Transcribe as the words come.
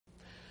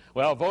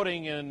Well,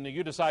 voting in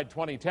You Decide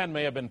 2010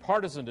 may have been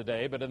partisan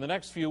today, but in the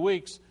next few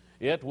weeks,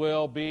 it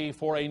will be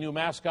for a new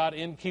mascot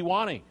in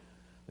Kewaunee.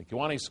 The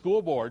Kewaunee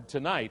School Board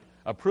tonight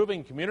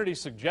approving community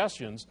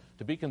suggestions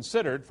to be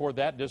considered for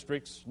that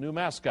district's new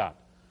mascot.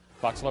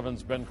 Fox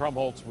 11's Ben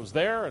Krumholtz was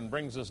there and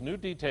brings us new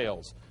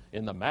details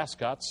in the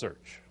mascot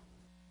search.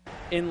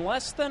 In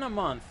less than a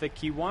month, the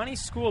Kewaunee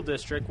School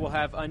District will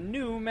have a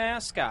new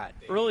mascot.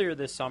 Earlier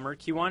this summer,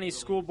 Kewaunee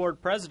School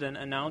Board president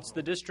announced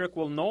the district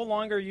will no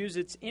longer use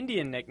its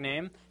Indian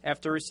nickname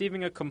after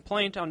receiving a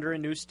complaint under a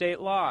new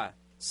state law.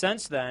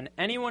 Since then,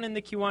 anyone in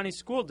the Kewaunee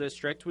School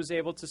District was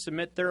able to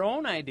submit their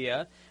own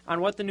idea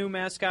on what the new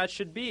mascot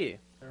should be.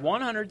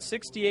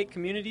 168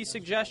 community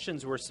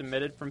suggestions were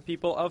submitted from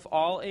people of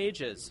all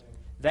ages.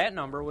 That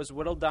number was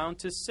whittled down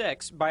to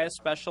 6 by a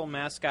special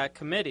mascot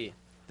committee.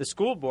 The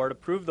school board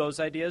approved those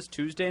ideas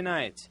Tuesday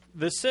night.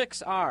 The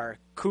 6 are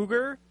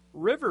Cougar,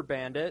 River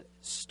Bandit,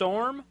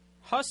 Storm,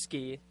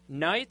 Husky,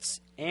 Knights,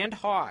 and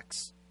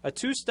Hawks. A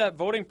 2-step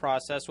voting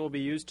process will be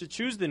used to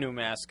choose the new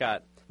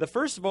mascot. The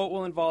first vote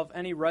will involve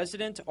any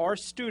resident or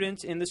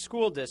student in the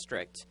school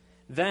district.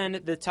 Then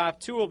the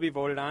top 2 will be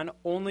voted on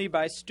only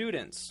by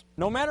students.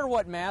 No matter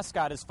what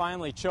mascot is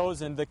finally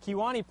chosen, the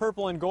Kewaunee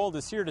Purple and Gold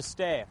is here to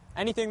stay.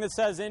 Anything that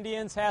says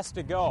Indians has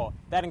to go.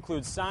 That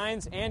includes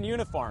signs and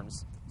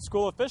uniforms.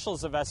 School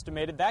officials have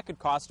estimated that could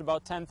cost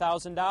about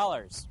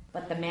 $10,000.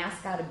 But the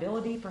mascot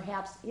ability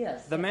perhaps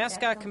is. The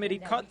mascot committee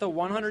cut the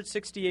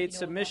 168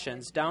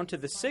 submissions down to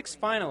the 6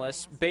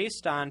 finalists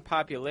based on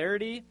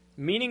popularity,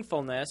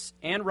 meaningfulness,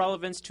 and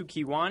relevance to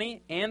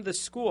Kewaunee and the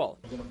school.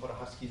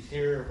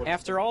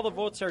 After all the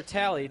votes are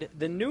tallied,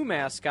 the new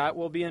mascot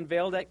will be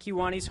unveiled at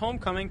Kewaunee's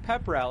homecoming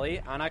pep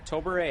rally on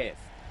October 8th.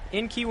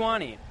 In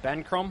Kewaunee,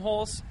 Ben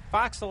Krumholtz,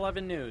 Fox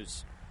 11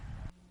 News.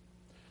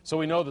 So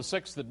we know the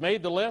 6 that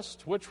made the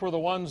list. Which were the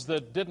ones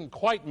that didn't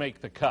quite make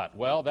the cut?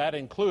 Well, that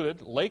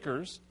included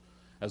Lakers,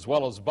 as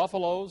well as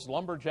Buffaloes,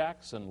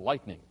 Lumberjacks, and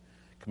Lightning.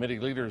 Committee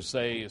leaders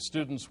say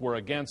students were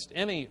against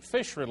any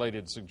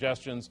fish-related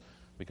suggestions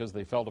because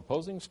they felt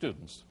opposing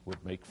students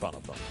would make fun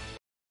of them.